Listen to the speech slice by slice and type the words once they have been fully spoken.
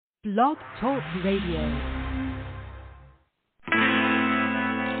Blog Talk Radio.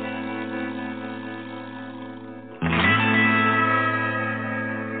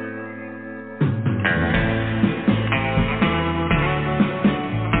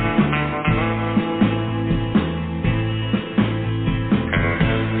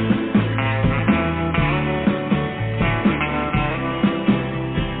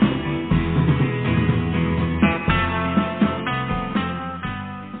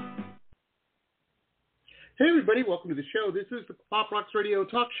 Hey everybody, welcome to the show. This is the Pop Rocks Radio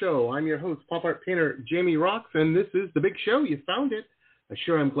Talk Show. I'm your host, pop art painter Jamie Rocks, and this is the big show. You found it.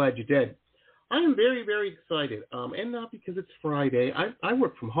 I'm glad you did. I am very, very excited, and not because it's Friday. I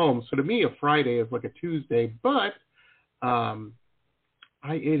work from home, so to me a Friday is like a Tuesday, but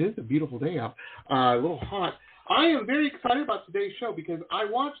it is a beautiful day out, a little hot. I am very excited about today's show because I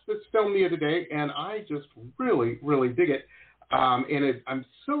watched this film the other day, and I just really, really dig it. I'm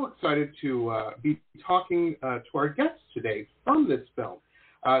so excited to be talking to our guests today from this film.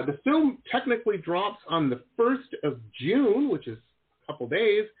 The film technically drops on the 1st of June, which is a couple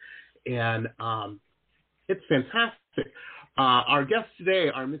days, and it's fantastic. Our guests today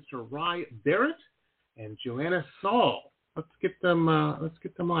are Mr. Barrett and Joanna Saul. Let's get them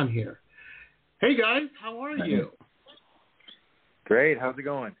on here. Hey guys, how are you? Great. How's it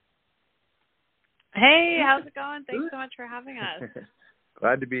going? Hey, how's it going? Thanks so much for having us.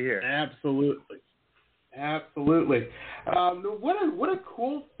 Glad to be here. Absolutely. What a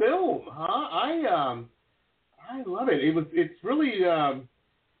cool film, huh? I love it. It's really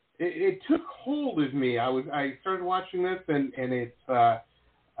it took hold of me. I started watching this and it's I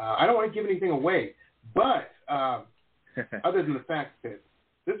don't want to give anything away, but other than the fact that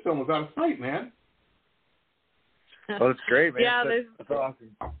this film was out of sight, man. Well, that's great, man. Yeah, that's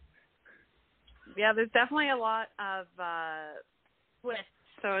awesome. Yeah, there's definitely a lot of twists,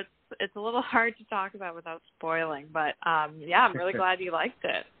 so it's a little hard to talk about without spoiling. But yeah, I'm really glad you liked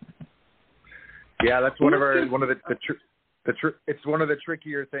it. Yeah, that's one of the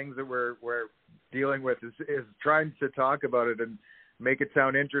trickier things that we're dealing with is trying to talk about it and make it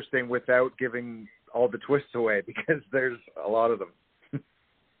sound interesting without giving all the twists away because there's a lot of them.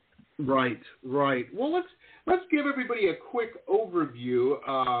 Right. Well, let's give everybody a quick overview.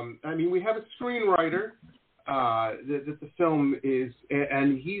 We have a screenwriter that the film is,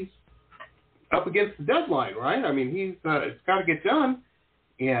 and he's up against the deadline, right? I mean, it's got to get done,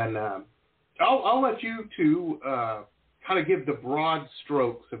 and I'll let you two kind of give the broad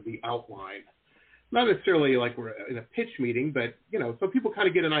strokes of the outline. Not necessarily like we're in a pitch meeting, but so people kind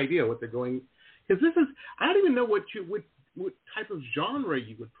of get an idea what they're going. Because I don't even know what type of genre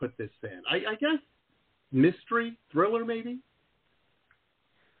you would put this in. I guess mystery, thriller, maybe?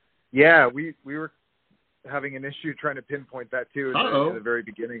 Yeah, we were having an issue trying to pinpoint that, too, in the very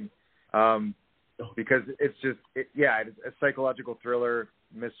beginning. Because it's a psychological thriller,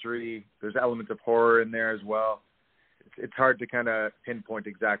 mystery. There's elements of horror in there as well. It's hard to kind of pinpoint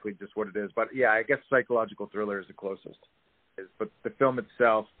exactly just what it is. But, yeah, I guess psychological thriller is the closest. But the film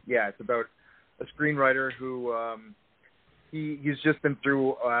itself, it's about a screenwriter who... He's just been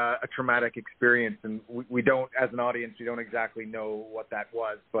through a traumatic experience, and we don't, as an audience, we don't exactly know what that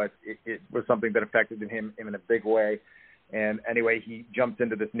was, but it was something that affected him in a big way. And anyway, he jumps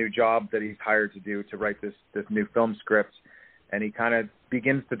into this new job that he's hired to do to write this new film script, and he kind of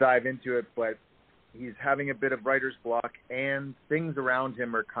begins to dive into it, but he's having a bit of writer's block, and things around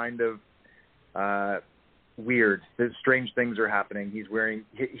him are kind of weird. There's strange things are happening. He's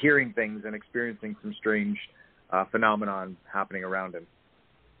hearing things and experiencing some strange phenomenon happening around him.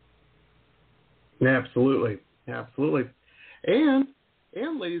 Absolutely. And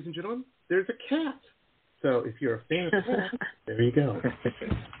ladies and gentlemen, there's a cat. So if you're a fan of cats, there you go.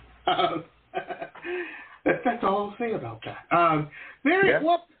 That's all I'll say about that.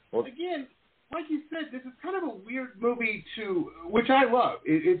 Well, again, like you said, this is kind of a weird movie which I love.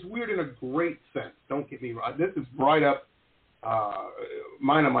 It's weird in a great sense. Don't get me wrong. This is right up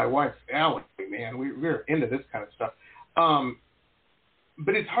mine and my wife's alley, man. We're into this kind of stuff.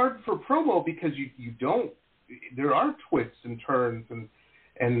 But it's hard for promo because you don't. There are twists and turns and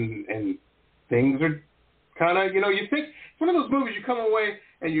things are kind of you think it's one of those movies you come away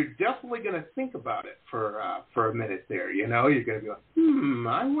and you're definitely going to think about it for a minute there. You're going to be like,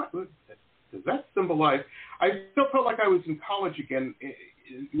 does that symbolize? I still felt like I was in college again.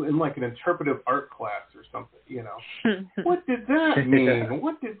 In like an interpretive art class or something, What did that mean?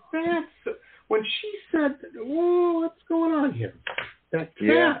 What did that? When she said, what's going on here? That cat.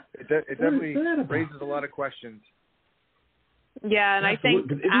 Yeah, it definitely raises a lot of questions. Yeah, and I think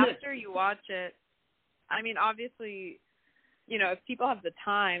after you watch it, I mean, obviously, if people have the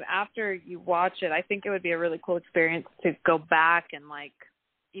time after you watch it, I think it would be a really cool experience to go back and like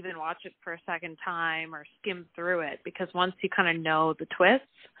even watch it for a second time or skim through it, because once you kind of know the twists,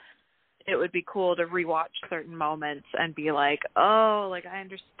 it would be cool to rewatch certain moments and be like, oh, like I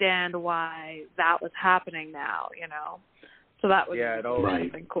understand why that was happening now, So that would be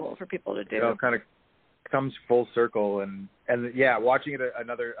something cool for people to do. It all kind of comes full circle, and watching it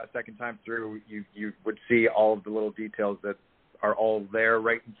a second time through, you would see all of the little details that are all there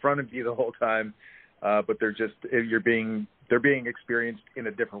right in front of you the whole time, but they're being experienced in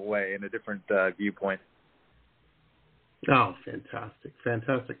a different way, in a different viewpoint. Oh, fantastic.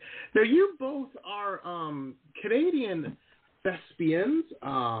 Now, you both are Canadian thespians.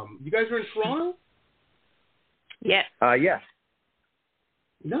 You guys are in Toronto? Yeah. Yeah.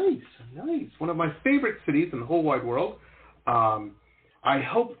 Nice. One of my favorite cities in the whole wide world. I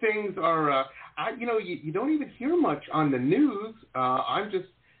hope things are, you don't even hear much on the news. I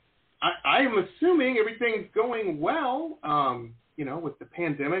am assuming everything's going well, with the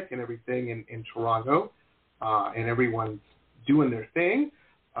pandemic and everything in Toronto, and everyone's doing their thing.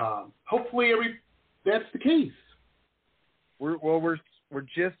 Hopefully that's the case. We're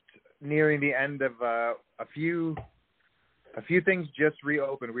just nearing the end of a few things just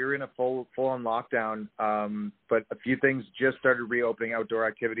reopened. We were in a full-on lockdown, but a few things just started reopening, outdoor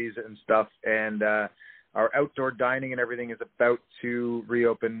activities and stuff, and our outdoor dining and everything is about to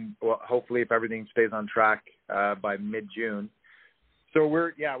reopen, well, hopefully if everything stays on track by mid-June. So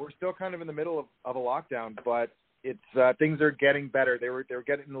we're still kind of in the middle of a lockdown, but it's things are getting better. They were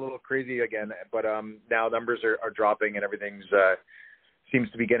getting a little crazy again, but now numbers are dropping and everything's seems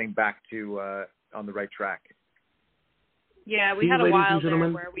to be getting back to on the right track. Yeah, we had a while there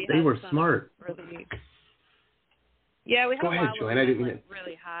where they were smart. Really, yeah, we had Go a ahead, while Joanna. where we had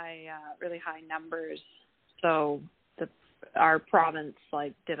really high numbers. So our province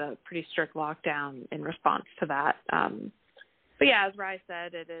did a pretty strict lockdown in response to that. But yeah, as Rye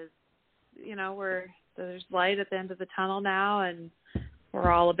said, it is, there's light at the end of the tunnel now, and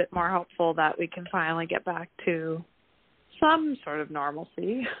we're all a bit more hopeful that we can finally get back to some sort of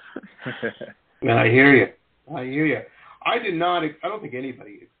normalcy. I hear you. I don't think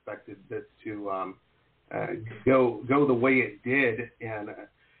anybody expected this to go the way it did, and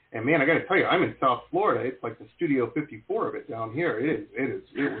man, I got to tell you, I'm in South Florida. It's like the Studio 54 of it down here. It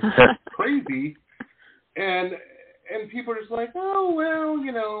was crazy, and people are just like, oh well,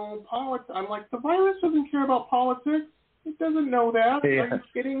 politics. I'm like, the virus doesn't care about politics. It doesn't know that. Yeah. Are you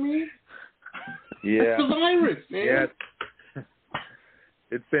kidding me? Yeah, it's the virus, man. Yeah.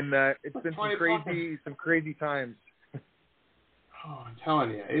 It's been some crazy times. Oh, I'm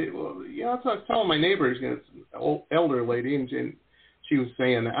telling you. That's what I was telling my neighbors. It's an elder lady, and she was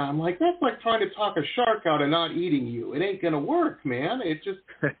saying, I'm like, that's like trying to talk a shark out of not eating you. It ain't going to work, man. It just,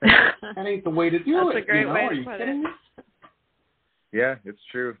 that ainain't the way to do it. That's a great way Are to you put kidding it. me? Yeah, it's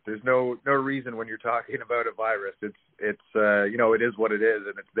true. There's no reason when you're talking about a virus. It's it is what it is,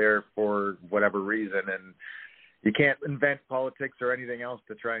 and it's there for whatever reason, and you can't invent politics or anything else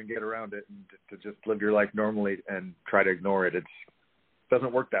to try and get around it and to just live your life normally and try to ignore it. It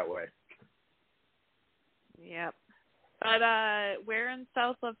doesn't work that way. Yep. But where in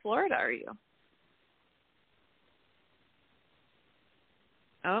South of Florida are you?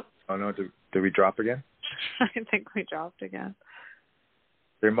 Oh no! Did we drop again? I think we dropped again.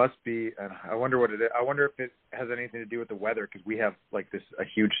 There must be. I wonder what it is. I wonder if it has anything to do with the weather, because we have a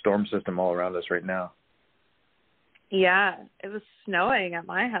huge storm system all around us right now. Yeah, it was snowing at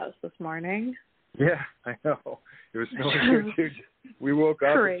my house this morning. Yeah, I know. It was snowing here too. We woke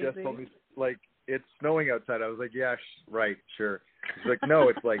up Crazy. and Jess told me it's snowing outside. I was like, yeah, right, sure. She's like, no,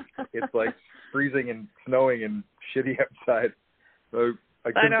 it's like freezing and snowing and shitty outside. So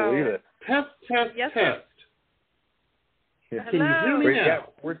I couldn't believe it. Test. Yes, test. Yeah. Can you hear me now?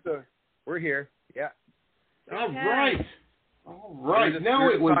 Yeah, we're here. Yeah. All right. No,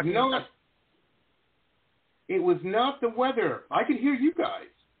 it was not. It was not the weather. I could hear you guys.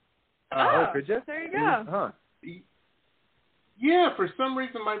 Could you? There you go. Huh. Yeah, for some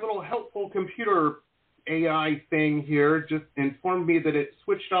reason my little helpful computer AI thing here just informed me that it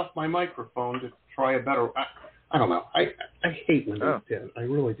switched off my microphone to try a better. I don't know. I hate Windows 10. I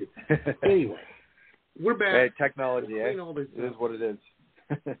really do. Anyway, we're back. Hey, technology, It is what it is.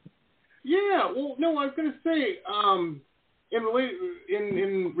 Yeah. Well, no, I was going to say,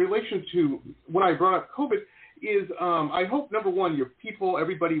 in relation to when I brought up COVID, is I hope, number one, your people,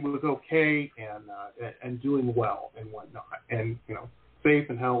 everybody was okay and doing well and whatnot, and safe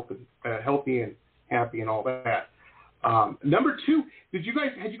and healthy and happy and all that. Number two, had you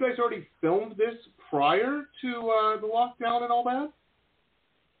guys already filmed this prior to the lockdown and all that?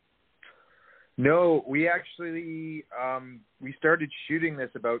 No, we actually we started shooting this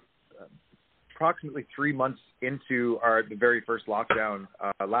about approximately 3 months into the very first lockdown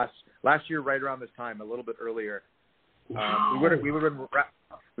last year, right around this time, a little bit earlier. Wow. We would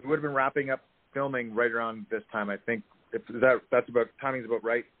have been wrapping up filming right around this time. I think timing's about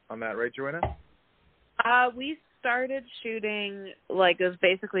right on that, right, Joanna? We started shooting it was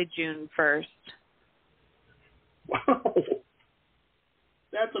basically June 1st. Wow.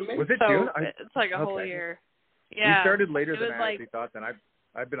 That's amazing. Was it so June? It's like a whole year. Yeah. We started later than I like, actually thought. Then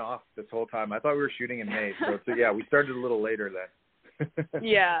I've been off this whole time. I thought we were shooting in May. So yeah, we started a little later then.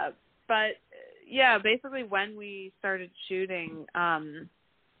 Yeah, but yeah, basically when we started shooting,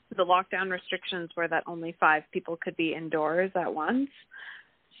 the lockdown restrictions were that only 5 people could be indoors at once.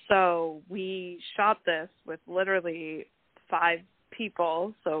 So we shot this with literally 5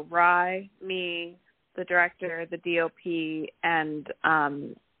 people. So Rye, me, the director, the DOP, and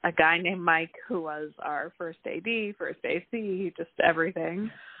a guy named Mike, who was our first AD, first AC, just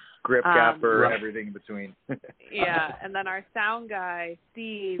everything. Grip gaffer, everything in between. Yeah, and then our sound guy,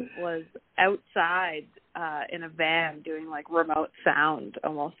 Steve, was outside in a van doing remote sound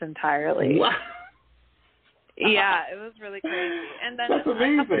almost entirely. Wow. Yeah, it was really crazy. And then That's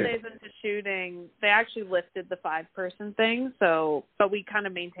amazing. A couple of days into shooting, they actually lifted the 5-person thing. But we kind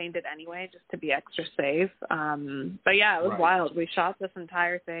of maintained it anyway, just to be extra safe. But yeah, it was wild. We shot this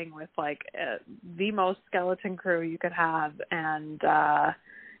entire thing with the most skeleton crew you could have, and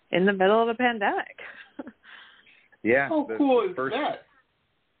in the middle of a pandemic. Yeah. How cool is that?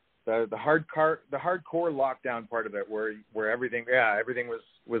 The hardcore lockdown part of it, where everything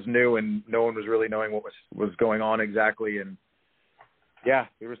was new and no one was really knowing what was going on exactly, and yeah,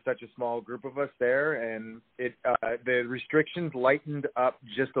 there was such a small group of us there, and the restrictions lightened up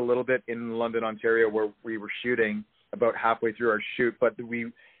just a little bit in London, Ontario, where we were shooting about halfway through our shoot, but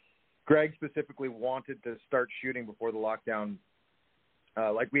Greg specifically wanted to start shooting before the lockdown.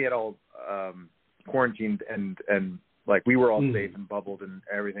 We had all quarantined and we were all safe and bubbled and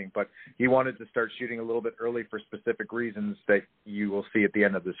everything, but he wanted to start shooting a little bit early for specific reasons that you will see at the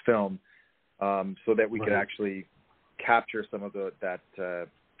end of this film, so that we could actually capture some of that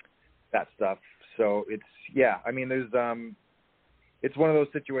stuff. So it's one of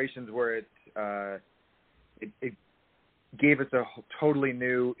those situations where it gave us a totally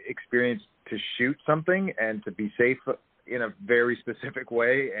new experience to shoot something and to be safe in a very specific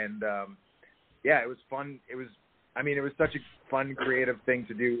way. And it was fun. It was such a fun, creative thing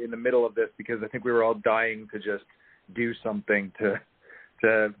to do in the middle of this, because I think we were all dying to just do something to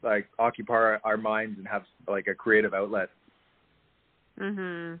occupy our minds and have a creative outlet.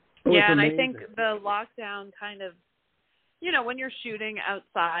 Mhm. Yeah, and I think the lockdown kind of, when you're shooting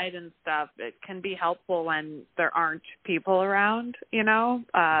outside and stuff, it can be helpful when there aren't people around, in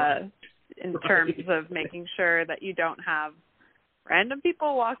terms of making sure that you don't have random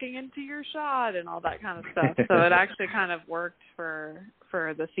people walking into your shot and all that kind of stuff. So it actually kind of worked for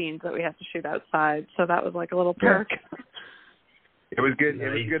the scenes that we had to shoot outside. So that was a little perk. It was good. Nice.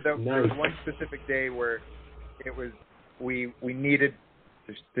 It was good though. Nice. There was one specific day where it was we needed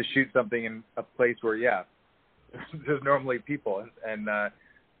to shoot something in a place where there's normally people, and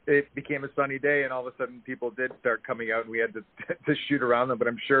it became a sunny day, and all of a sudden people did start coming out, and we had to shoot around them. But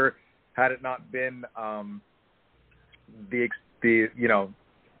I'm sure had it not been the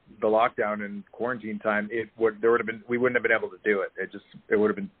lockdown and quarantine time, we wouldn't have been able to do it. There would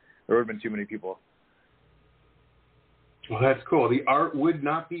have been too many people. Well, that's cool. The art would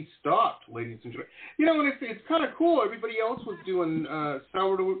not be stopped, ladies and gentlemen. And it's kind of cool. Everybody else was doing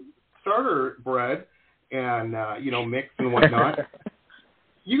sourdough starter bread and mix and whatnot.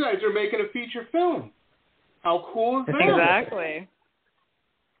 You guys are making a feature film. How cool is that? Exactly.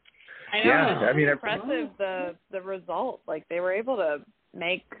 I know, yeah, it's impressive the result. They were able to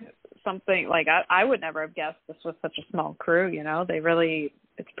make something I would never have guessed this was such a small crew.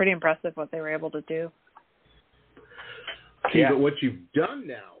 It's pretty impressive what they were able to do. Okay, but what you've done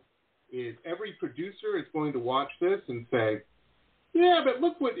now is every producer is going to watch this and say, yeah, but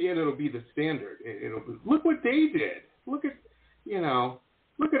look what, and it'll be the standard. Look what they did. Look at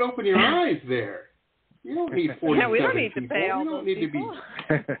Open Your Eyes there. You don't need 47 Yeah, we don't need people. to pay all We don't those need people.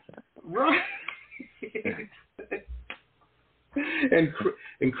 to be right.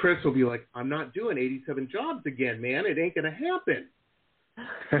 And Chris will be like, I'm not doing 87 jobs again, man. It ain't gonna happen.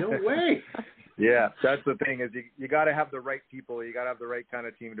 No way. Yeah, that's the thing, is you got to have the right people. You got to have the right kind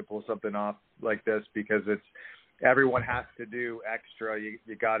of team to pull something off like this, because everyone has to do extra. You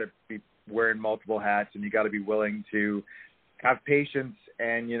got to be wearing multiple hats, and you got to be willing to have patience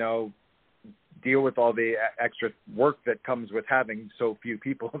and deal with all the extra work that comes with having so few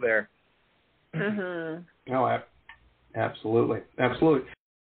people there. Mm-hmm. Oh, absolutely. Absolutely.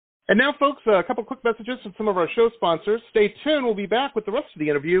 And now, folks, a couple quick messages from some of our show sponsors. Stay tuned. We'll be back with the rest of the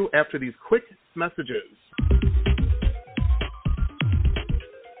interview after these quick messages.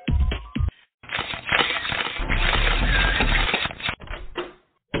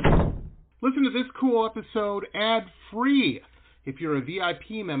 Listen to this cool episode ad-free. If you're a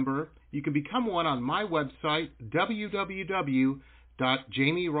VIP member, you can become one on my website,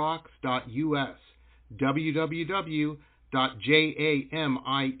 www.jamierocks.us,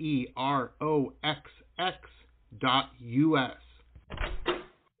 www.jamieroxx.us.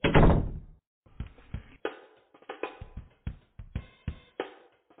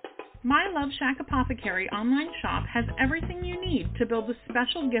 My Love Shack Apothecary online shop has everything you need to build a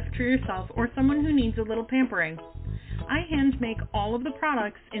special gift for yourself or someone who needs a little pampering. I hand make all of the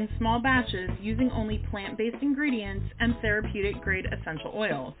products in small batches using only plant-based ingredients and therapeutic-grade essential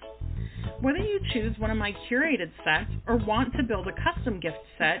oils. Whether you choose one of my curated sets or want to build a custom gift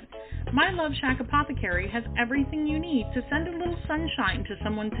set, My Love Shack Apothecary has everything you need to send a little sunshine to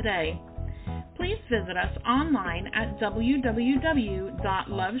someone today. Please visit us online at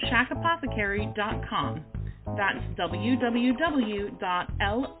www.loveshackapothecary.com. That's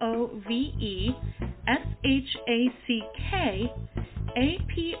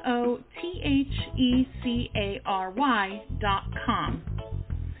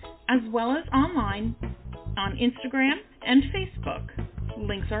as well as online on Instagram and Facebook.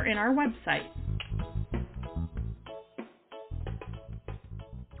 Links are in our website.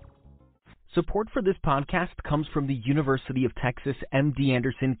 Support for this podcast comes from the University of Texas MD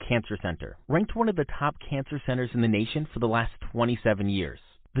Anderson Cancer Center, ranked one of the top cancer centers in the nation for the last 27 years.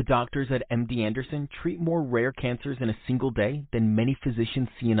 The doctors at MD Anderson treat more rare cancers in a single day than many physicians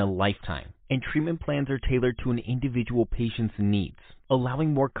see in a lifetime, and treatment plans are tailored to an individual patient's needs,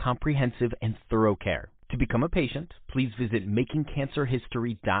 allowing more comprehensive and thorough care. To become a patient, please visit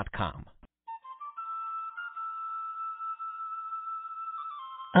makingcancerhistory.com.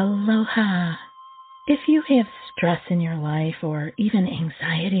 Aloha. If you have stress in your life or even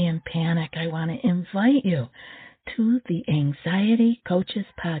anxiety and panic, I want to invite you to the Anxiety Coaches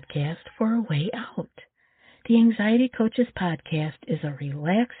Podcast for a way out. The Anxiety Coaches Podcast is a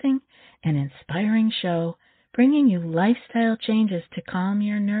relaxing and inspiring show bringing you lifestyle changes to calm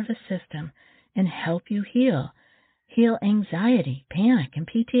your nervous system and help you heal anxiety, panic, and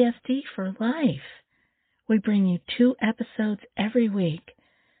PTSD for life. We bring you 2 episodes every week.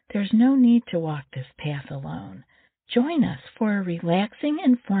 There's no need to walk this path alone. Join us for a relaxing,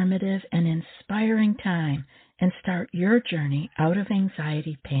 informative, and inspiring time and start your journey out of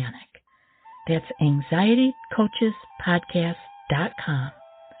anxiety panic. That's anxietycoachespodcast.com.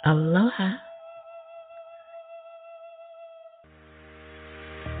 Aloha.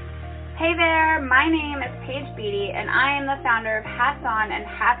 Hey there, my name is Paige Beatty, and I am the founder of Hats On and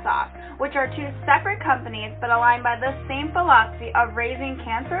Hats Off, which are 2 separate companies but aligned by the same philosophy of raising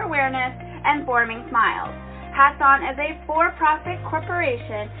cancer awareness and forming smiles. Hats On is a for-profit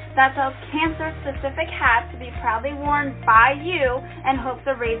corporation that sells cancer-specific hats to be proudly worn by you in hopes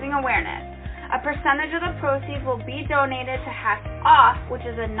of raising awareness. A percentage of the proceeds will be donated to Hats Off, which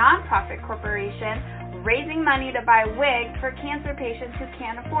is a non-profit corporation raising money to buy wigs for cancer patients who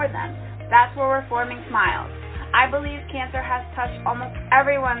can't afford them. That's where we're forming smiles. I believe cancer has touched almost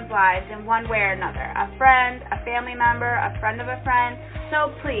everyone's lives in one way or another. A friend, a family member, a friend of a friend.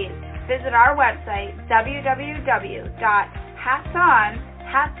 So please visit our website,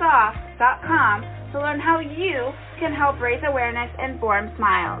 www.hatsonhatsoff.com, to learn how you can help raise awareness and form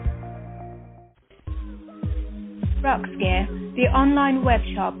smiles. Rocks Gear, the online web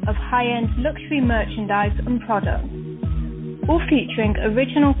shop of high-end luxury merchandise and products, all featuring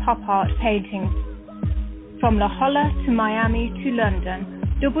original pop art paintings from La Jolla to Miami to London.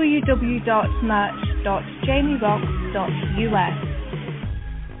 www.merch.jamierocks.us.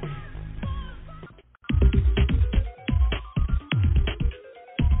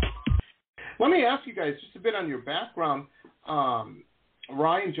 Let me ask you guys just a bit on your background.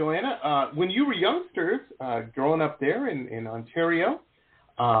 Ryan, Joanna, when you were youngsters, growing up there in Ontario,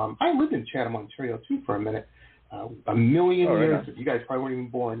 I lived in Chatham, Ontario, too, for a minute, a million years ago. You guys probably weren't even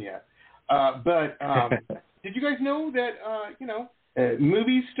born yet. But did you guys know that,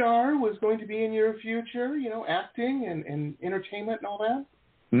 movie star was going to be in your future, acting and entertainment and all that?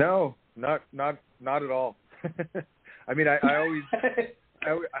 No, not at all. I mean, I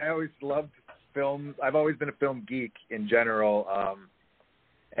always loved films. I've always been a film geek in general.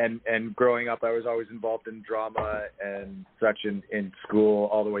 And growing up, I was always involved in drama and such in school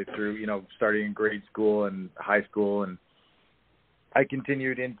all the way through, starting in grade school and high school. And I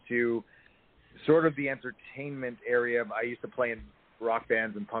continued into sort of the entertainment area. I used to play in rock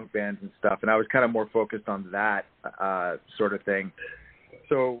bands and punk bands and stuff, and I was kind of more focused on that sort of thing.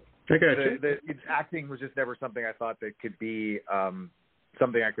 So acting was just never something I thought that could be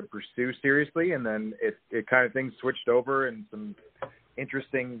something I could pursue seriously. And then it kind of things switched over, and some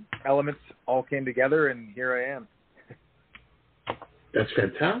interesting elements all came together, and here I am. That's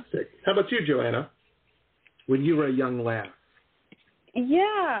fantastic. How about you, Joanna? When you were a young lass?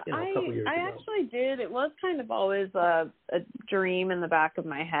 Yeah, a couple years I ago. actually did. It was kind of always a dream in the back of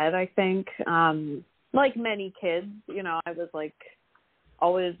my head, I think. Like many kids, I was like,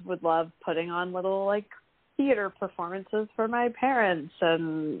 always would love putting on little like theater performances for my parents,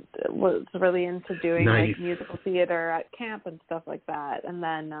 and was really into doing like musical theater at camp and stuff like that. And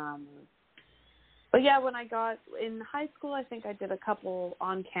then, but yeah, when I got in high school, I think I did a couple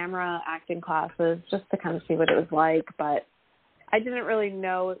on-camera acting classes just to kind of see what it was like, but I didn't really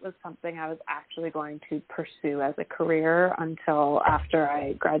know it was something I was actually going to pursue as a career until after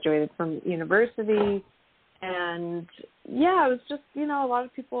I graduated from university. And yeah, it was just, a lot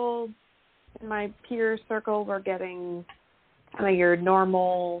of people in my peer circle were getting kind of your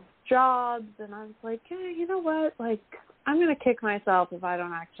normal jobs. And I was like, hey, you know what? Like, I'm going to kick myself if I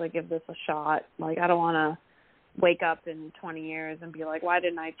don't actually give this a shot. Like, I don't want to wake up in 20 years and be like, why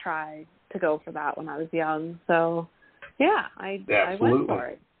didn't I try to go for that when I was young? So yeah, I went for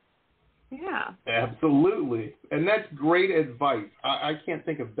it. Yeah. Absolutely. And that's great advice. I can't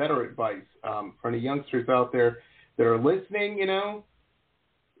think of better advice for any youngsters out there that are listening,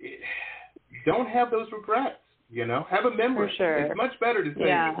 don't have those regrets, have a memory. For sure. It's much better to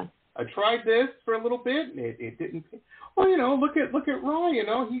say, I tried this for a little bit and it didn't. Well, look at Roy,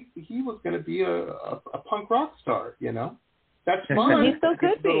 he was going to be a punk rock star, That's fine. He still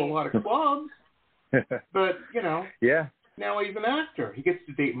could be. A lot of clubs. But, yeah. Now he's an actor. He gets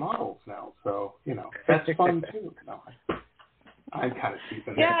to date models now, so, that's fun, too. No, I'm kind of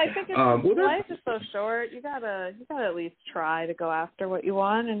teasing Yeah, that. I think life is so short. You gotta at least try to go after what you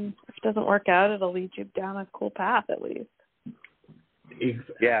want, and if it doesn't work out, it'll lead you down a cool path at least.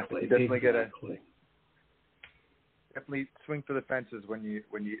 Exactly. Yeah, you definitely definitely swing for the fences when you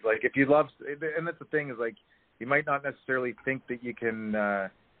like, if you love, and that's the thing, is like, you might not necessarily think that you can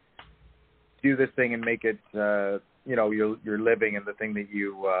do this thing and make it your living and the thing that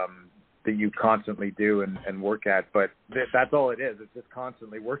you constantly do and work at, but that's all it is. It's just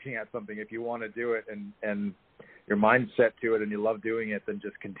constantly working at something. If you want to do it and your mind's set to it and you love doing it, then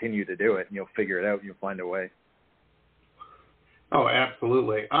just continue to do it and you'll figure it out and you'll find a way. Oh,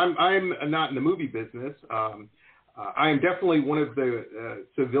 absolutely. I'm not in the movie business. I am definitely one of the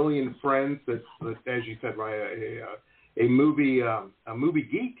civilian friends that's, as you said, right, a movie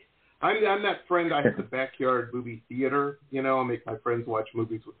geek. I'm that friend. I have the backyard movie theater. I make my friends watch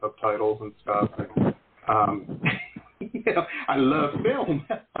movies with subtitles and stuff. And, I love film.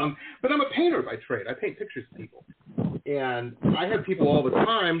 But I'm a painter by trade. I paint pictures of people. And I have people all the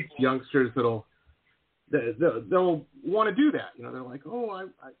time, youngsters, they'll want to do that. They're like, oh,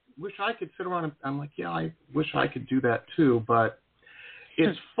 I wish I could sit around. I'm like, yeah, I wish I could do that too. But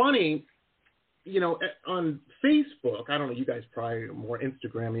it's funny, on Facebook, I don't know, you guys probably are more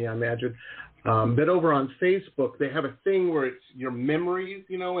Instagram-y, I imagine. But over on Facebook, they have a thing where it's your memories,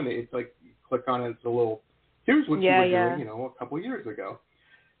 and it's like, you click on it, it's a little, here's what you were doing, a couple of years ago.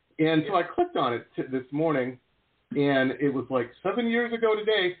 And so I clicked on it this morning, and it was like 7 years ago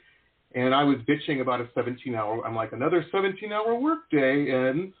today, and I was bitching about a 17-hour, I'm like, another 17-hour work day,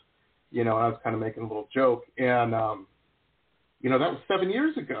 and, I was kind of making a little joke, and, that was 7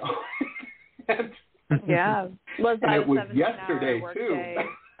 years ago. And, yeah. Was and that it was 17-hour yesterday, work too. Day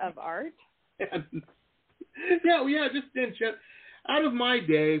of art? And, just out of my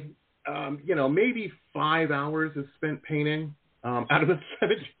day, maybe 5 hours is spent painting out of the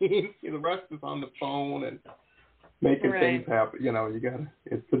 17. The rest is on the phone and making things happen.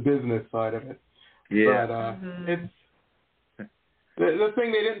 It's the business side of it. Yeah. But it's the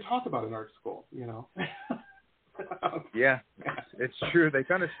thing they didn't talk about in art school, Yeah, it's true. They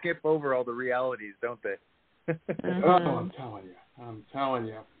kind of skip over all the realities, don't they? Oh, I'm telling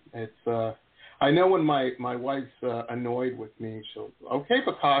you. It's I know when my wife's annoyed with me, she'll, okay,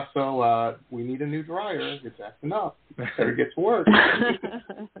 Picasso, we need a new dryer. It's acting up. Better get to work.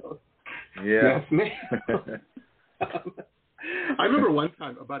 Yeah. Yes, ma'am. I remember one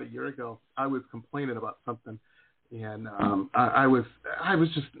time about a year ago, I was complaining about something, and I was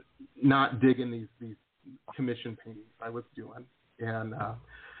just not digging these commission paintings I was doing, and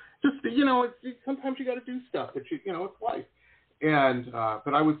just, sometimes you got to do stuff, but it's life. And,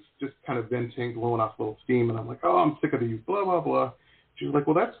 but I was just kind of venting, blowing off a little steam, and I'm like, oh, I'm sick of these, blah, blah, blah. She was like,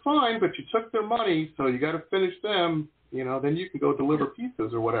 well, that's fine, but you took their money, so you got to finish them, then you can go deliver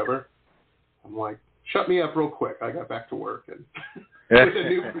pizzas or whatever. I'm like, shut me up real quick. I got back to work and with a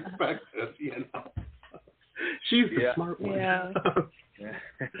new perspective, She's the smart one. Yeah.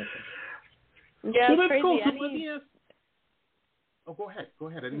 Yeah, so that's crazy. Cool. Oh, go ahead.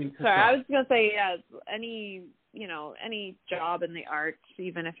 I didn't mean to cut Sorry, off. I was going to say, any job in the arts,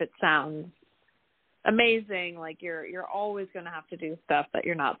 even if it sounds amazing, like you're always going to have to do stuff that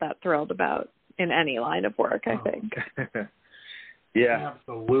you're not that thrilled about in any line of work, I think. Yeah.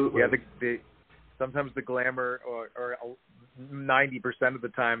 Absolutely. Yeah, sometimes the glamour, or 90% of the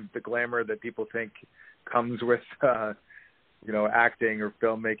time, the glamour that people think comes with, acting or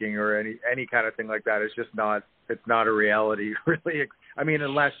filmmaking or any kind of thing like that is just not. It's not a reality, really. I mean,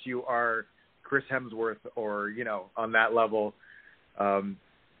 unless you are Chris Hemsworth or on that level,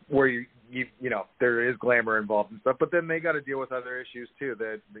 where you there is glamour involved and stuff. But then they got to deal with other issues too.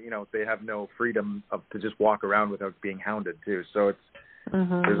 That they have no freedom to just walk around without being hounded too. So it's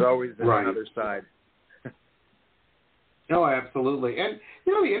there's always another side. No, absolutely. And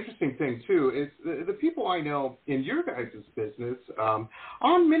the interesting thing too is the people I know in your guys' business,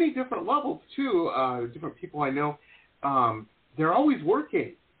 on many different levels too, different people I know, they're always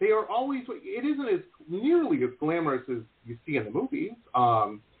working. They are always. It isn't as nearly as glamorous as you see in the movies,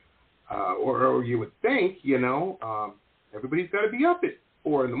 or you would think. Everybody's got to be up at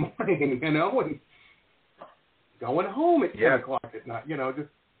 4 in the morning, and going home at 10 o'clock at night. Just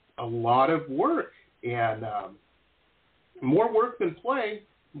a lot of work and. More work than play.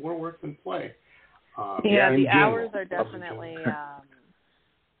 The hours are definitely.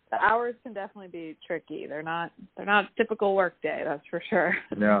 The hours can definitely be tricky. They're not typical work day. That's for sure.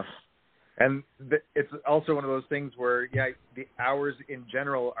 No, and it's also one of those things where the hours in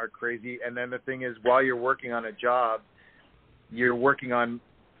general are crazy, and then the thing is, while you're working on a job, you're working on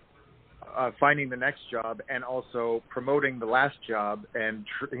finding the next job and also promoting the last job, and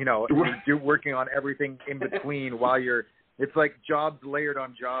you're working on everything in between while you're. It's like jobs layered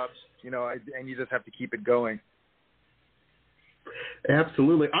on jobs, and you just have to keep it going.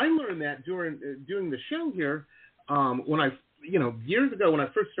 Absolutely. I learned that during doing the show here, when I, years ago when I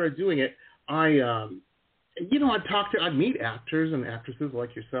first started doing it, I'd meet actors and actresses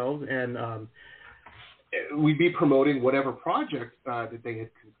like yourselves, and we'd be promoting whatever project that they had,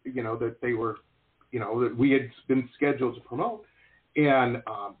 that they were, that we had been scheduled to promote. And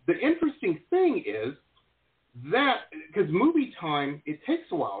the interesting thing is, that because movie time, it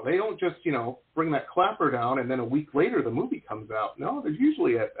takes a while. They don't just bring that clapper down and then a week later the movie comes out. No, there's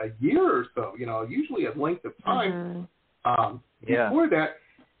usually a year or so. Usually a length of time before that.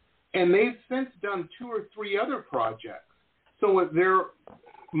 And they've since done 2 or 3 other projects. So their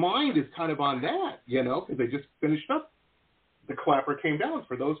mind is kind of on that, because they just finished up. The clapper came down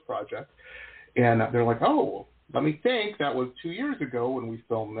for those projects, and they're like, oh, let me think. That was 2 years ago when we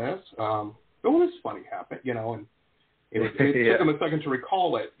filmed this. This funny happened, and it took them a second to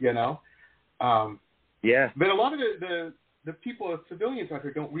recall it, But a lot of the people, civilians out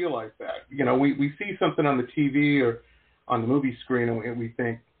there, don't realize that. We see something on the TV or on the movie screen, and we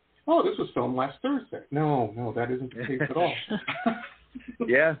think, oh, this was filmed last Thursday. No, that isn't the case at all.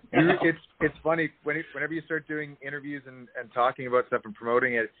 Yeah, it's funny whenever you start doing interviews and talking about stuff and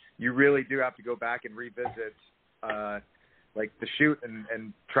promoting it, you really do have to go back and revisit. Like the shoot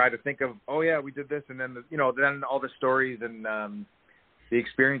and try to think of, oh yeah, we did this, and then then all the stories and the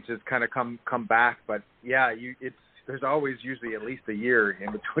experiences kind of come back. But there's always usually at least a year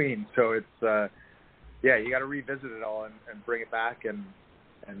in between, so it's you got to revisit it all and bring it back, and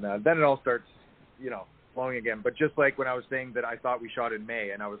then it all starts flowing again. But just like when I was saying that I thought we shot in May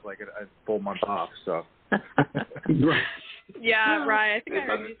and I was like a full month off, so. Yeah, right. I think I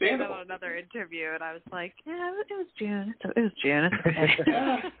heard you say that on another interview, and I was like, yeah, it was June. It was June. It's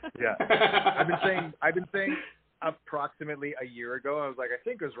okay. Yeah. I've been saying approximately a year ago. I was like, I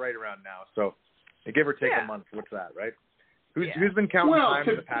think it was right around now. So, give or take a month. What's that, right? Who's been counting time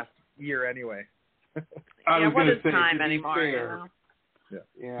in the past year anyway? I was what going is to say, time anymore?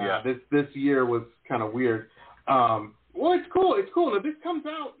 This year was kind of weird. Well, it's cool. Now, this comes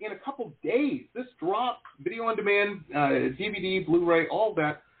out in a couple days. This drops, video on demand, DVD, Blu-ray, all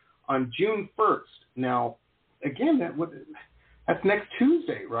that, on June 1st. Now, again, that's next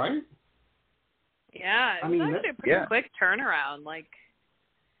Tuesday, right? Yeah, it was actually a pretty quick turnaround. Like,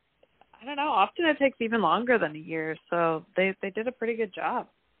 I don't know. Often it takes even longer than a year, so they did a pretty good job.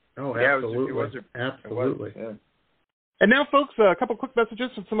 Oh, absolutely. Absolutely. Yeah. And now, folks, a couple quick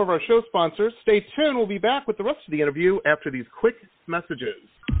messages from some of our show sponsors. Stay tuned. We'll be back with the rest of the interview after these quick messages.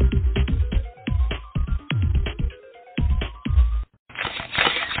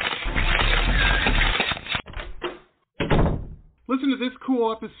 Listen to this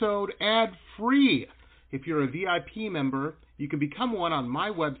cool episode ad-free. If you're a VIP member, you can become one on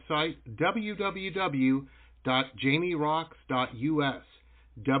my website, www.jamierocks.us,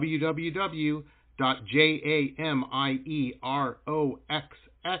 www.jamieroxx.us.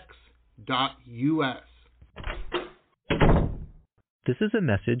 This is a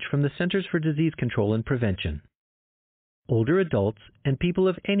message from the Centers for Disease Control and Prevention. Older adults and people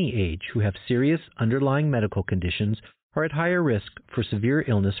of any age who have serious underlying medical conditions are at higher risk for severe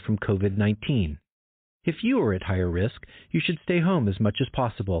illness from COVID-19. If you are at higher risk, you should stay home as much as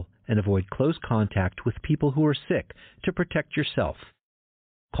possible and avoid close contact with people who are sick to protect yourself.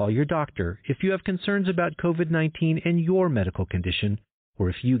 Call your doctor if you have concerns about COVID-19 and your medical condition, or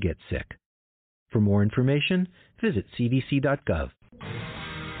if you get sick. For more information, visit cdc.gov.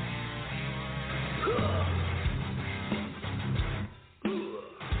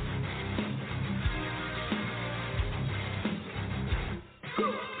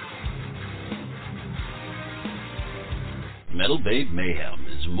 Metal Babe Mayhem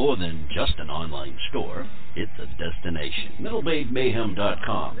is more than just an online store, it's a destination.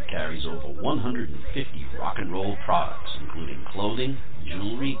 MetalBabeMayhem.com carries over 150 rock and roll products, including clothing,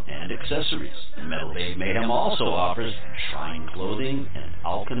 jewelry, and accessories. Metal Babe Mayhem also offers shrine clothing and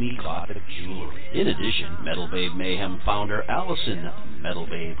alchemy gothic jewelry. In addition, Metal Babe Mayhem founder Allison Metal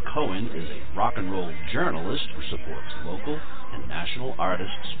Babe Cohen is a rock and roll journalist who supports local and national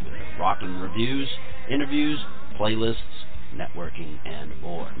artists with rock and reviews, interviews, playlists, networking, and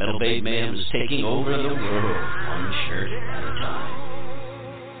more. Metal Babe Mayhem is taking over the world, one shirt at a time.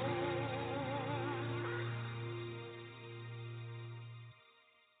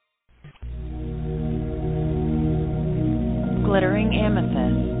 Glittering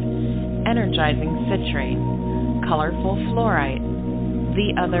amethyst, energizing citrine, colorful fluorite,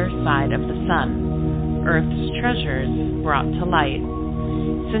 the other side of the sun, Earth's treasures brought to light.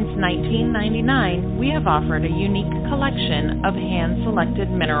 Since 1999, we have offered a unique collection of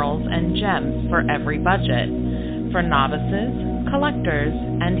hand-selected minerals and gems for every budget, for novices, collectors,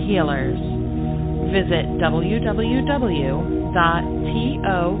 and healers. Visit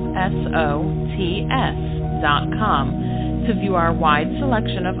www.tosots.com to view our wide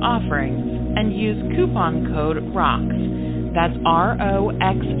selection of offerings and use coupon code ROXX, that's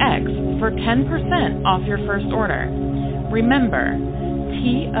ROXX, for 10% off your first order. Remember,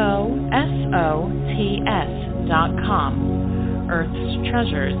 TOSOTS.com. Earth's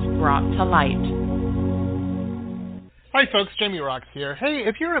treasures brought to light. Hi folks, Jamie Rocks here. Hey,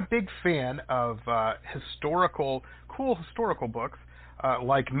 if you're a big fan of cool historical books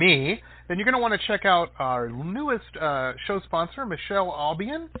like me, then you're going to want to check out our newest show sponsor, Michelle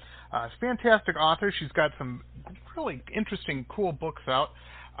Albion. Fantastic author. She's got some really interesting, cool books out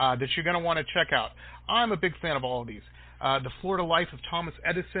that you're going to want to check out. I'm a big fan of all of these. The Florida Life of Thomas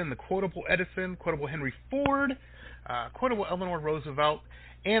Edison, The Quotable Edison, Quotable Henry Ford, Quotable Eleanor Roosevelt,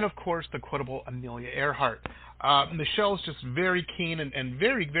 and, of course, The Quotable Amelia Earhart. Michelle's just very keen and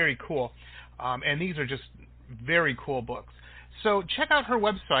very, very cool, and these are just very cool books. So check out her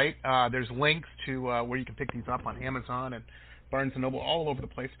website. There's links to where you can pick these up on Amazon and Barnes & Noble, all over the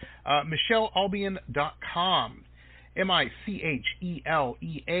place. MichelleAlbion.com.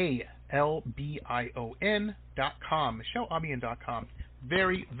 MichelleAlbion.com. MichelleAlbion.com.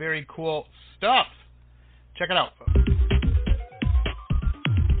 Very, very cool stuff. Check it out, folks.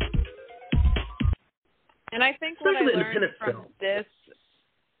 And I think what I learned from this,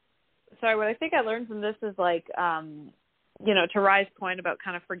 what I think I learned from this is like, to Rye's point about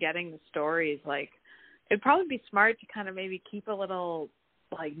kind of forgetting the stories, like it'd probably be smart to kind of maybe keep a little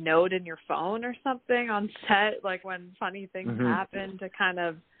like note in your phone or something on set, like when funny things happen, to kind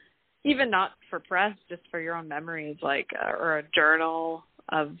of, even not for press, just for your own memories, like, or a journal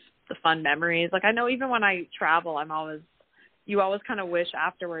of the fun memories. Like I know even when I travel, you always kind of wish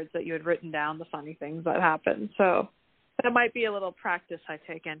afterwards that you had written down the funny things that happened. So that might be a little practice I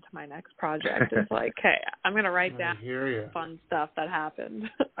take into my next project. It's like, hey, I'm going to write down fun stuff that happened.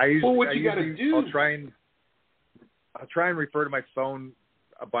 I'll try and refer to my phone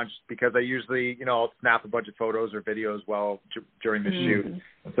a bunch, because I usually, I'll snap a bunch of photos or videos during the shoot.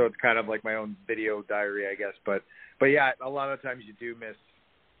 So it's kind of like my own video diary, I guess. But yeah, a lot of times you do miss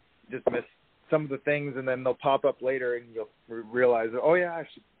some of the things, and then they'll pop up later, and you'll realize, oh yeah,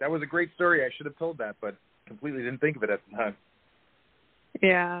 that was a great story. I should have told that, but completely didn't think of it at the time.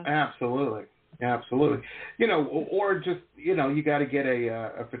 Yeah, absolutely. Absolutely. You know, or just, you know, you got to get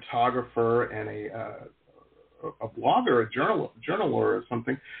a photographer and a blogger, a journaler or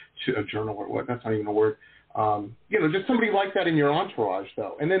something, a journaler, what? That's not even a word. You know, just somebody like that in your entourage,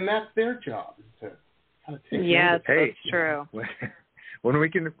 though. And then that's their job, is to kind of take care of it. Hey, that's true. When we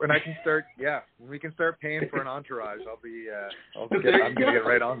can start paying for an entourage, I'm gonna get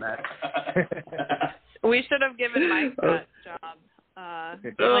right on that. We should have given Mike that job.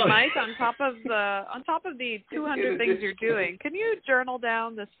 Like, Mike, on top of the 200 things you're doing, can you journal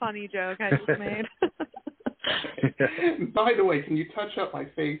down this funny joke I just made? By the way, can you touch up my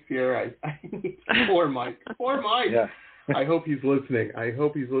face here? I need poor Mike. Poor Mike. Yeah. I hope he's listening.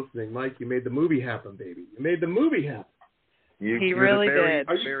 Mike, you made the movie happen, baby. You made the movie happen. He really did.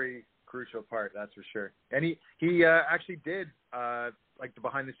 A very crucial part, that's for sure. And he actually did like the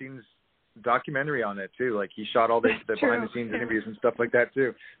behind the scenes documentary on it too. Like, he shot all the behind the scenes interviews and stuff like that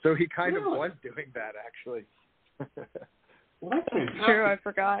too. So he kind of was doing that, actually. Well, that's fantastic. True, I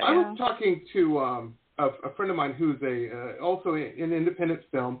forgot. I was talking to a friend of mine who's also in independent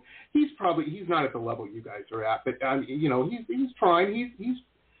film. He's not at the level you guys are at, but you know, he's trying.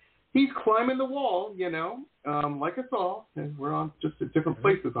 He's climbing the wall, you know, like us all, and we're on just at different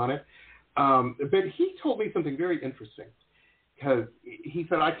places on it. But he told me something very interesting, because he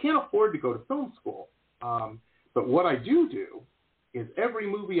said, I can't afford to go to film school, but what I do is every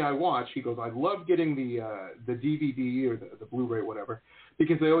movie I watch, he goes, I love getting the DVD or the Blu-ray, whatever,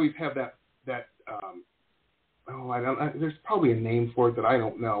 because they always have that there's probably a name for it that I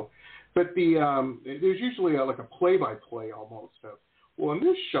don't know, but there's usually like a play-by-play almost of, well, in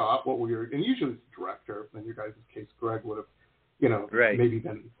this shot, and usually it's the director, in your guys' case, Greg would have, you know, maybe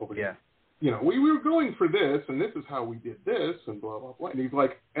been over there. You know, we were going for this, and this is how we did this, and blah, blah, blah. And he's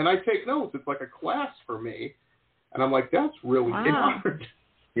like, and I take notes. It's like a class for me. And I'm like, that's really hard.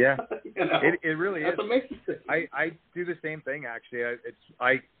 Yeah, you know? It really that's is. Amazing. I do the same thing, actually.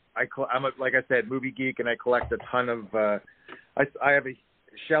 I'm like I said, movie geek, and I collect a ton of. I have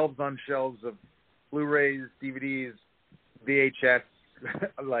shelves on shelves of Blu-rays, DVDs, VHS.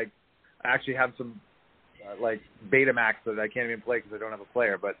 Like, I actually have some like Betamax that I can't even play because I don't have a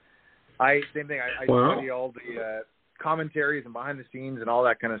player. But same thing. I study all the commentaries and behind the scenes and all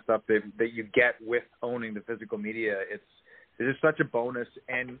that kind of stuff that you get with owning the physical media. It's just such a bonus,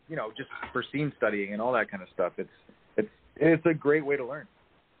 and you know, just for scene studying and all that kind of stuff. It's a great way to learn.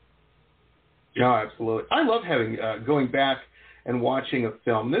 Yeah, absolutely. I love having going back and watching a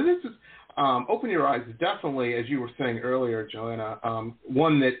film. Now, this is Open Your Eyes is definitely, as you were saying earlier, Joanna,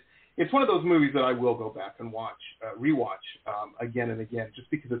 one that it's one of those movies that I will go back and rewatch again and again,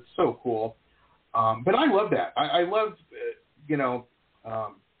 just because it's so cool. But I love that. I love, you know,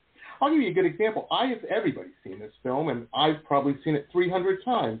 I'll give you a good example. Everybody's seen this film, and I've probably seen it 300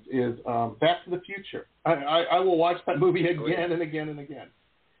 times, is Back to the Future. I will watch that movie again and again and again.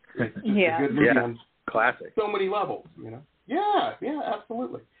 It's just a good movie on classic. So many levels, you know. Yeah,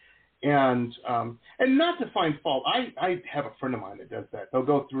 absolutely. And not to find fault. I have a friend of mine that does that. They'll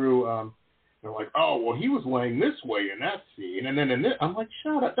go through. They're like, oh, well, he was laying this way in that scene, and then in this. I'm like,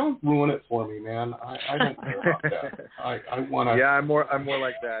 shut up! Don't ruin it for me, man. I don't care about that. I want to. Yeah, I'm more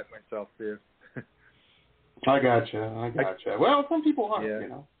like that myself too. I gotcha. Well, some people are, you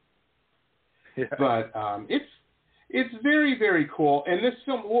know. Yeah. But it's very, very cool. And this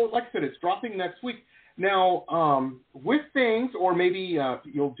film, well, like I said, it's dropping next week. Now, with things, or maybe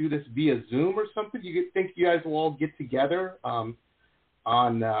you'll do this via Zoom or something. You think you guys will all get together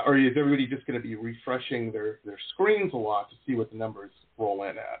or is everybody just going to be refreshing their screens a lot to see what the numbers roll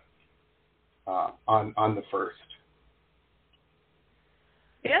in at on the first?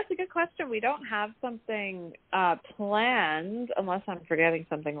 Yeah, it's a good question. We don't have something planned, unless I'm forgetting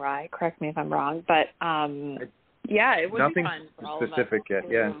something, right? Correct me if I'm wrong. But, yeah, it would be fun for all of us. Nothing specific yet,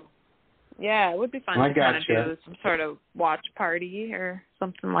 yeah. Yeah, it would be fun to kind of do some sort of watch party or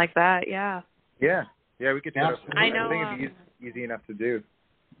something like that, yeah. Yeah, we could do it. I know. I think it'd be easy enough to do.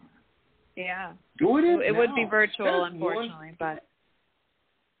 Yeah. It would be virtual, unfortunately, but...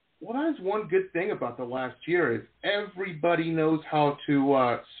 Well, that's one good thing about the last year is everybody knows how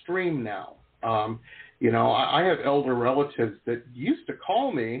to stream now. You know, I have elder relatives that used to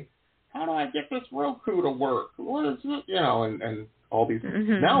call me, how do I get this Roku to work? What is it? You know, and all these.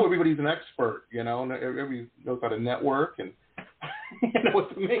 Mm-hmm. Now everybody's an expert, you know, and everybody knows how to network, and you know,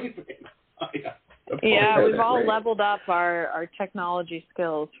 it's amazing. Yeah, we've all leveled up our technology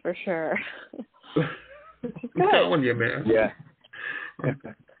skills for sure. I'm telling you, man. Yeah.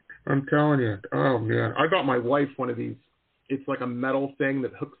 I'm telling you. Oh man, I got my wife one of these. It's like a metal thing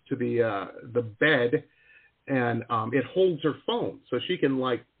that hooks to the bed, and it holds her phone, so she can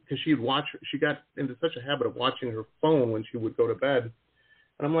because she got into such a habit of watching her phone when she would go to bed.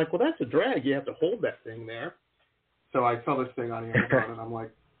 And I'm like, well, that's a drag. You have to hold that thing there. So I saw this thing on Amazon, and I'm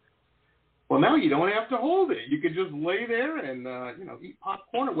like, well, now you don't have to hold it. You could just lay there and, eat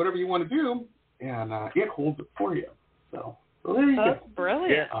popcorn or whatever you want to do, and it holds it for you. So there you go. That's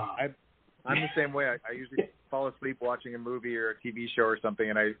brilliant. Yeah, I'm the same way. I usually fall asleep watching a movie or a TV show or something,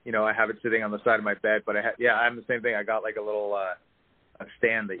 and I have it sitting on the side of my bed. But I'm the same thing. I got like a little a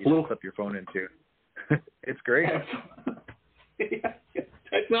stand that you can clip your phone into. It's great.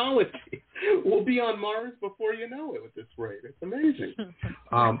 Technology. We'll be on Mars before you know it with this rate. It's amazing.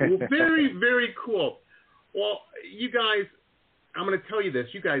 Well, very, very cool. Well, you guys, I'm going to tell you this.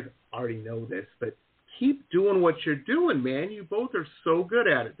 You guys already know this, but keep doing what you're doing, man. You both are so good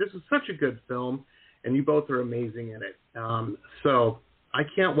at it. This is such a good film, and you both are amazing in it. So I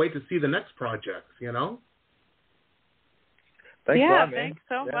can't wait to see the next projects, Thanks a lot, man. Thanks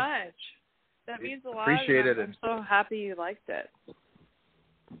so much. That means a lot. Appreciate it. I'm so happy you liked it.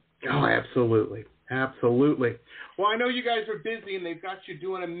 Oh, absolutely. Absolutely. Well, I know you guys are busy, and they've got you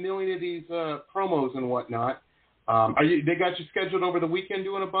doing a million of these promos and whatnot. They got you scheduled over the weekend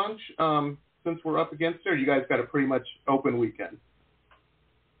doing a bunch since we're up against it, or you guys got a pretty much open weekend?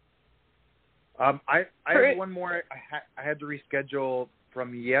 I have one more. I had to reschedule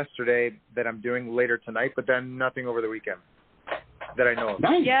from yesterday that I'm doing later tonight, but then nothing over the weekend that I know of.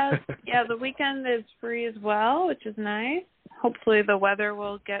 Nice. Yeah, the weekend is free as well, which is nice. Hopefully the weather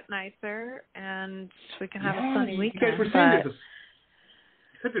will get nicer and we can have a sunny weekend. You guys were saying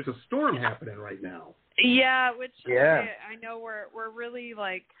there's a storm happening right now. Yeah, I know we're really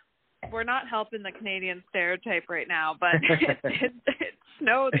we're not helping the Canadian stereotype right now, but it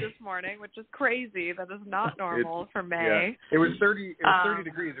snowed this morning, which is crazy. That is not normal for May. Yeah. It was 30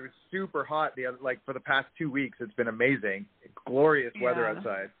 degrees. It was super hot for the past 2 weeks. It's been amazing. Glorious weather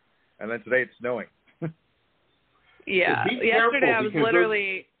outside. And then today it's snowing. Yeah. Yesterday I was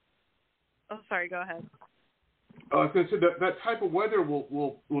literally Oh, sorry, go ahead. So that type of weather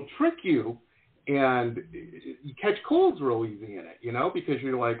will trick you, and you catch colds real easy in it, because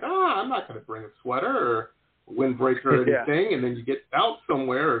you're like, I'm not going to bring a sweater or a windbreaker or anything, and then you get out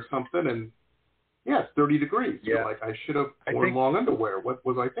somewhere or something, and it's 30 degrees. Yeah. You're like, I should have worn long underwear. What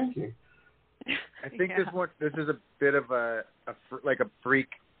was I thinking? I think this is a bit of a freak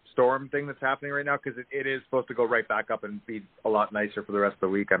storm thing that's happening right now, because it is supposed to go right back up and be a lot nicer for the rest of the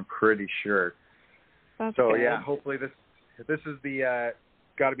week, I'm pretty sure. That's so good. Hopefully this is the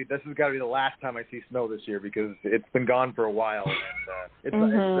got to be the last time I see snow this year, because it's been gone for a while, and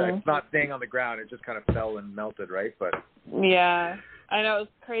it's not staying on the ground. It just kind of fell and melted, right? But yeah, I know, it was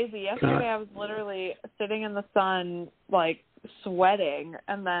crazy. Yesterday I was literally sitting in the sun, sweating,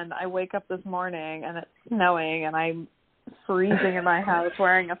 and then I wake up this morning and it's snowing, and I'm freezing in my house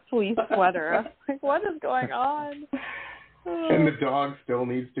wearing a fleece sweater. I was like, what is going on? And the dog still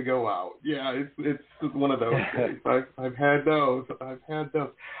needs to go out. Yeah, it's one of those days. I've had those.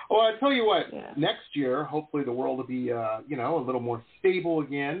 Oh, I tell you what. Yeah. Next year, hopefully, the world will be a little more stable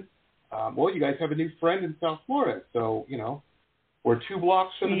again. You guys have a new friend in South Florida, so we're 2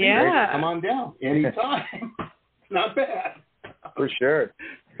 blocks from the beach. Come on down anytime. It's not bad. For sure.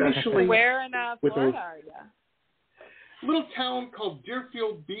 Especially where in Florida are you? Little town called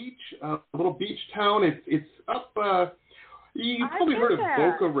Deerfield Beach, a little beach town. It's up. You've probably heard of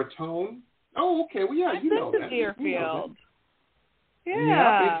Boca Raton. Oh, okay. Well, yeah, I've been to Deerfield.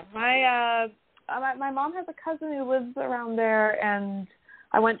 Yeah, my mom has a cousin who lives around there, and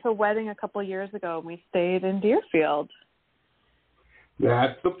I went to a wedding a couple of years ago, and we stayed in Deerfield.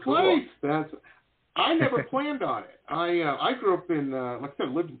 That's the place. Cool. I never planned on it. I grew up in, like I said,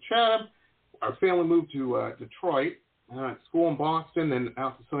 lived in Chatham. Our family moved to Detroit. I went to school in Boston and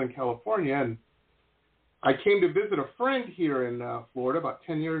out to Southern California, and I came to visit a friend here in Florida about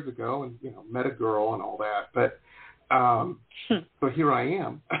 10 years ago, and met a girl and all that. But so here I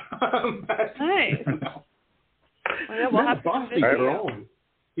am. Nice. We'll have to Boston girl, and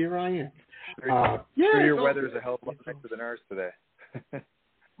here I am. Sure, your weather is a hell of a lot nicer than ours today.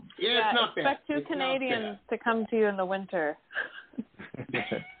 Yeah, it's not bad. Expect 2 Canadians to come to you in the winter.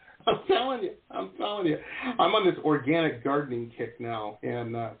 I'm telling you. I'm on this organic gardening kick now,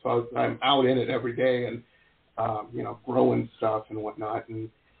 and so I'm out in it every day, and growing stuff and whatnot, and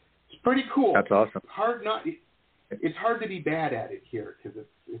it's pretty cool. That's awesome. It's hard to be bad at it here, because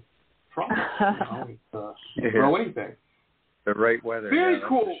it's trouble. Grow anything. The right weather. Very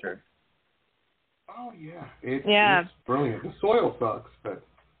cool. For sure. Oh yeah, it's brilliant. The soil sucks, but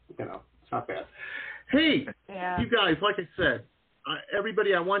it's not bad. Hey, you guys, like I said.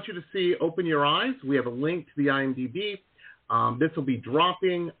 Everybody, I want you to see Open Your Eyes. We have a link to the IMDb. This will be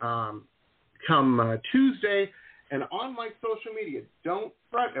dropping come Tuesday. And on my social media, don't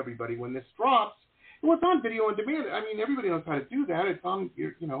fret, everybody, when this drops. Well, it's on video on demand. I mean, everybody knows how to do that. It's on,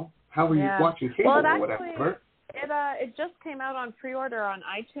 how are you watching cable or whatever. It just came out on pre-order on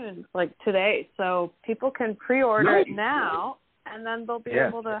iTunes like today, so people can pre-order it now, and then they'll be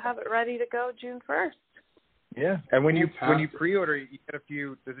able to have it ready to go June 1st. Yeah, and when you pre-order, you get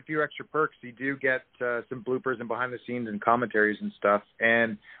there's a few extra perks. You do get some bloopers and behind the scenes and commentaries and stuff.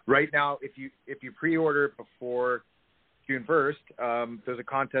 And right now, if you pre-order before June 1st, there's a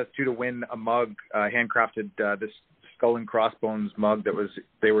contest to win a mug, handcrafted, this Skull and Crossbones mug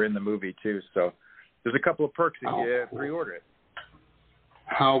they were in the movie too. So there's a couple of perks if you pre-order it.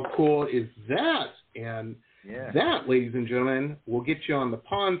 How cool is that? And that, ladies and gentlemen, will get you on the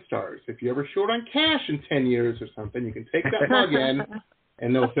Pawn Stars. If you're ever short on cash in 10 years or something, you can take that mug in,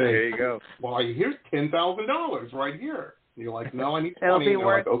 and they'll say, there you go. Well, here's $10,000 right here. And you're like, no, I need 20. It'll be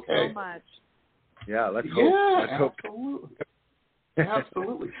worth like, okay. so much. Yeah, let's hope. Yeah, absolutely.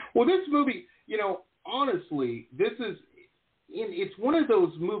 Absolutely. Well, this movie, honestly, it's one of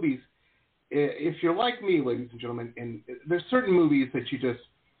those movies, if you're like me, ladies and gentlemen, and there's certain movies that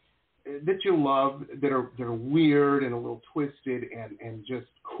you love that are weird and a little twisted and just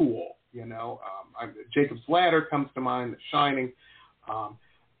cool, Jacob's Ladder comes to mind, The Shining, all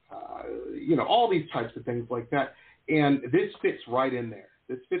these types of things like that. And this fits right in there.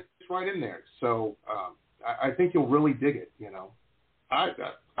 So I think you'll really dig it, I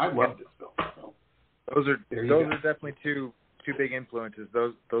love this film. So those are definitely two big influences.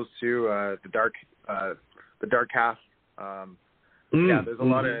 Those two, the dark half. Yeah, there's a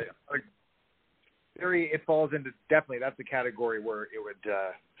lot of it falls into, definitely that's the category where it would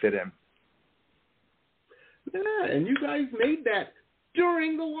fit in. Yeah, and you guys made that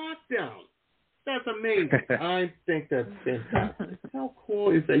during the lockdown. That's amazing. I think that's fantastic. How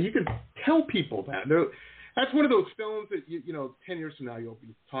cool is that? You can tell people that. That's one of those films that 10 years from now you'll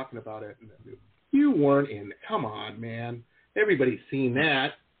be talking about it, and you weren't in it. Come on, man. Everybody's seen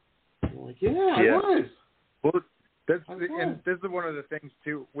that. I'm like, I was. Well, and this is one of the things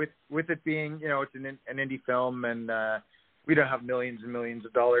too, with it being, it's an indie film, and we don't have millions and millions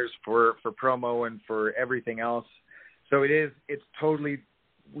of dollars for promo and for everything else. So it's totally,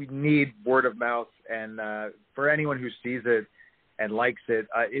 we need word of mouth, and for anyone who sees it and likes it,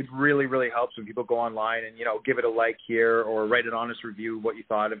 it really, really helps when people go online and, give it a like here or write an honest review what you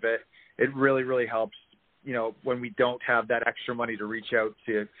thought of it. It really, really helps, when we don't have that extra money to reach out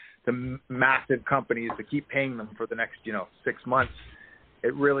to the massive companies to keep paying them for the next, 6 months.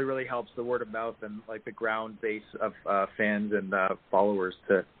 It really, really helps the word of mouth and like the ground base of fans and followers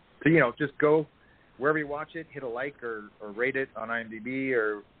to just go wherever you watch it, hit a like or rate it on IMDb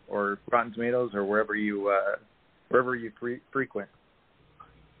or Rotten Tomatoes or wherever you frequent.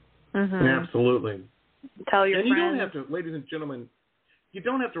 Mm-hmm. Absolutely. Tell your friends. You don't have to, ladies and gentlemen, you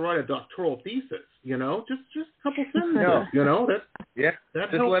don't have to write a doctoral thesis, just a couple sentences, that just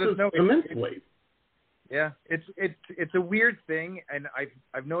helps let us know immensely. Yeah, it's a weird thing, and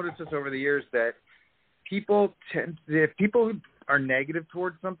I've noticed this over the years that if people are negative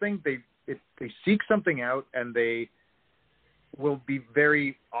towards something, they seek something out and they will be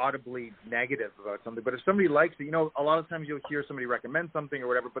very audibly negative about something. But if somebody likes it, a lot of times you'll hear somebody recommend something or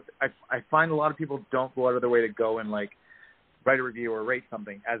whatever. But I find a lot of people don't go out of their way to go and write a review or rate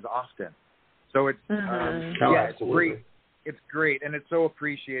something as often. So it's it's great. It's great, and it's so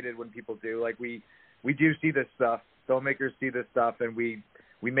appreciated when people do. Like we do see this stuff. Filmmakers see this stuff, and we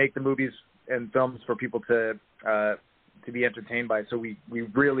make the movies and films for people to be entertained by. So we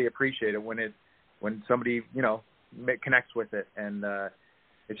really appreciate it when somebody connects with it, and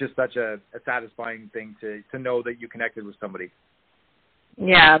it's just such a satisfying thing to know that you connected with somebody.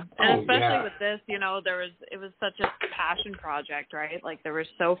 Yeah, and especially with this, it was such a passion project, right? Like there were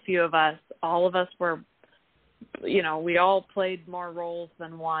so few of us. All of us were, we all played more roles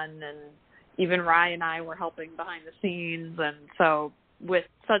than one, and even Rye and I were helping behind the scenes. And so with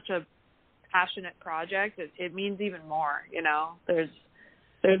such a passionate project, it means even more, There's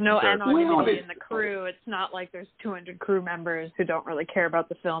no anonymity in the crew. It's not like there's 200 crew members who don't really care about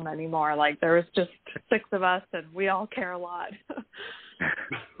the film anymore. Like there was just 6 of us, and we all care a lot.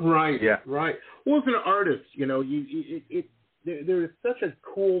 Right. Yeah. Right. Well, as an artist, there is such a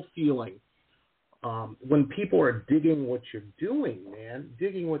cool feeling when people are digging what you're doing, man.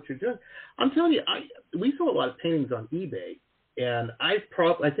 Digging what you're doing. I'm telling you, we saw a lot of paintings on eBay, and I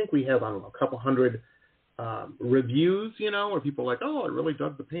think we have, a couple hundred reviews, where people are like, oh, I really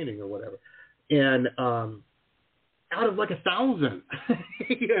dug the painting or whatever. And out of 1,000,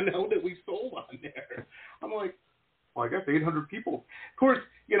 that we sold on there, I'm like, well, I guess 800 people. Of course,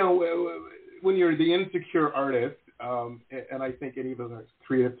 you know, when you're the insecure artist, and I think any of those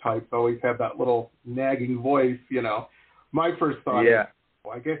creative types always have that little nagging voice, you know. My first thought is,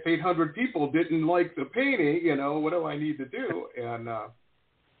 well, I guess 800 people didn't like the painting, you know, what do I need to do? And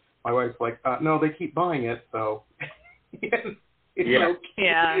my wife's like, no, they keep buying it, so it's okay.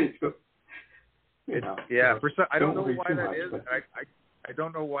 Yeah. So, you know, I don't know why that is. I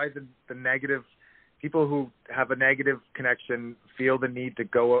don't know why the negative people who have a negative connection feel the need to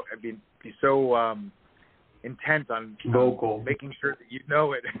go. I mean, be so intent on vocal, making sure that you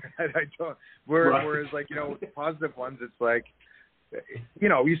know it. I don't. Whereas, like, you know, with the positive ones, it's like, you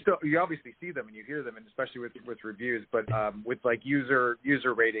know, you obviously see them and you hear them, and especially with reviews. But with like user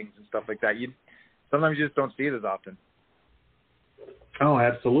ratings and stuff like that, sometimes you just don't see it as often. Oh,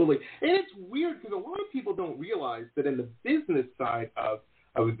 absolutely. And it's weird because a lot of people don't realize that in the business side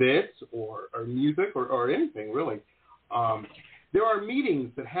of this or music or anything really, there are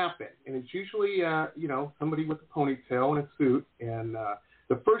meetings that happen, and it's usually you know, somebody with a ponytail and a suit, and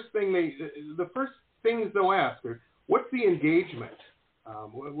the first things they'll ask are, what's the engagement?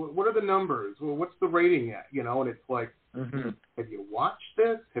 What are the numbers? Well, what's the rating at? You know, and it's like, have you watched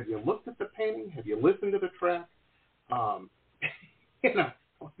this? Have you looked at the painting? Have you listened to the track? You know,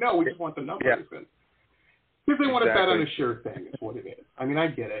 no, we just want the numbers. Because they want to bet on a sure thing is what it is. I mean, I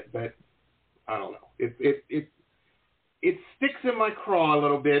get it, but I don't know. It sticks in my craw a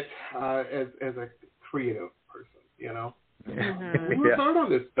little bit as a creative person, you know. We work hard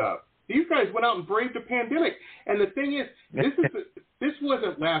on this stuff. These guys went out and braved a pandemic. And the thing is, this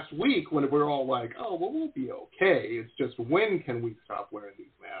wasn't last week when we were all like, oh, well, we'll be okay. It's just, when can we stop wearing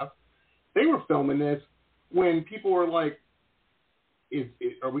these masks? They were filming this when people were like,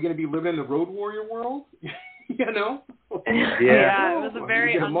 are we going to be living in the Road Warrior world? You know? Yeah, it was a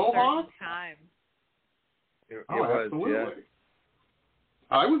very uncertain time. It was, absolutely. Yeah.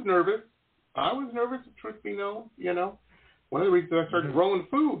 I was nervous. The truth be known, you know. One of the reasons I started growing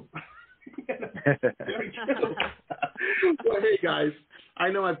food. Very true. Well, hey, guys, I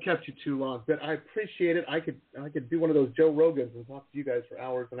know I've kept you too long, but I appreciate it. I could do one of those Joe Rogans and talk to you guys for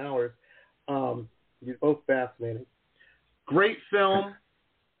hours and hours. You're both fascinating. Great film.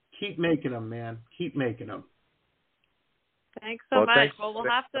 Keep making them, man. Keep making them. Thanks so much. Well, we'll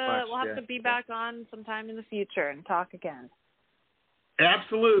have to be back on sometime in the future and talk again.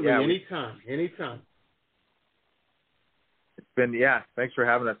 Absolutely. Anytime. It's been, thanks for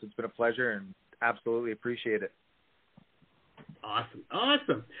having us. It's been a pleasure and absolutely appreciate it.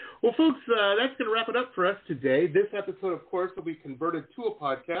 Awesome. Well, folks, that's going to wrap it up for us today. This episode, of course, will be converted to a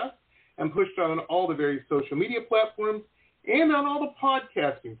podcast and pushed on all the various social media platforms and on all the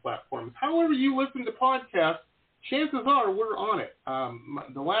podcasting platforms. However you listen to podcasts, chances are we're on it.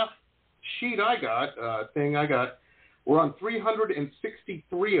 The last sheet I got, we're on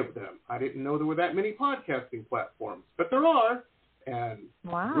 363 of them. I didn't know there were that many podcasting platforms, but there are, and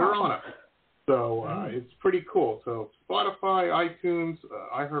we're on it. So it's pretty cool. So Spotify, iTunes,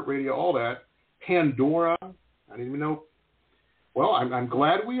 iHeartRadio, all that. Pandora, I didn't even know. Well, I'm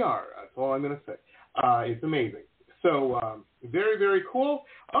glad we are. That's all I'm going to say. It's amazing. So very, very cool.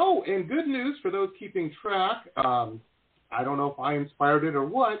 Oh, and good news for those keeping track. I don't know if I inspired it or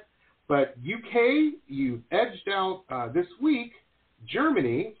what, but UK, you edged out this week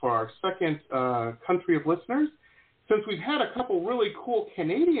Germany for our second country of listeners. Since we've had a couple really cool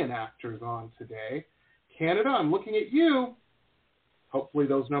Canadian actors on today, Canada, I'm looking at you. Hopefully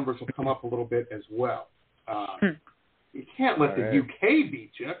those numbers will come up a little bit as well. You can't let the UK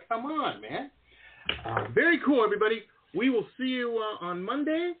beat you. Come on, man. Very cool, everybody. We will see you on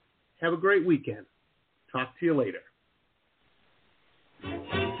Monday. Have a great weekend. Talk to you later.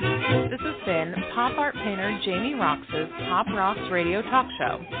 This has been pop art painter Jamie Roxx's Pop Rocks Radio Talk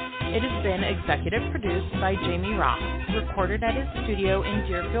Show. It has been executive produced by Jamie Roxx, recorded at his studio in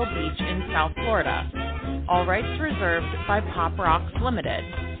Deerfield Beach in South Florida. All rights reserved by Pop Rocks Limited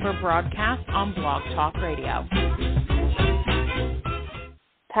for broadcast on Blog Talk Radio.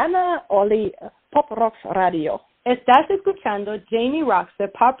 Tana Oli, Pop Rocks Radio. Estás escuchando Jamie Roxx de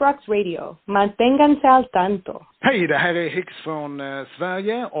Pop Rocks Radio. Manténganse al tanto. Hej, det här är Hicks från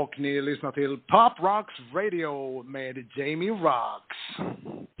Sverige och ni lyssnar till Pop Rocks Radio med Jamie Roxx.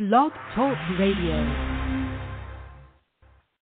 Blog Talk Radio.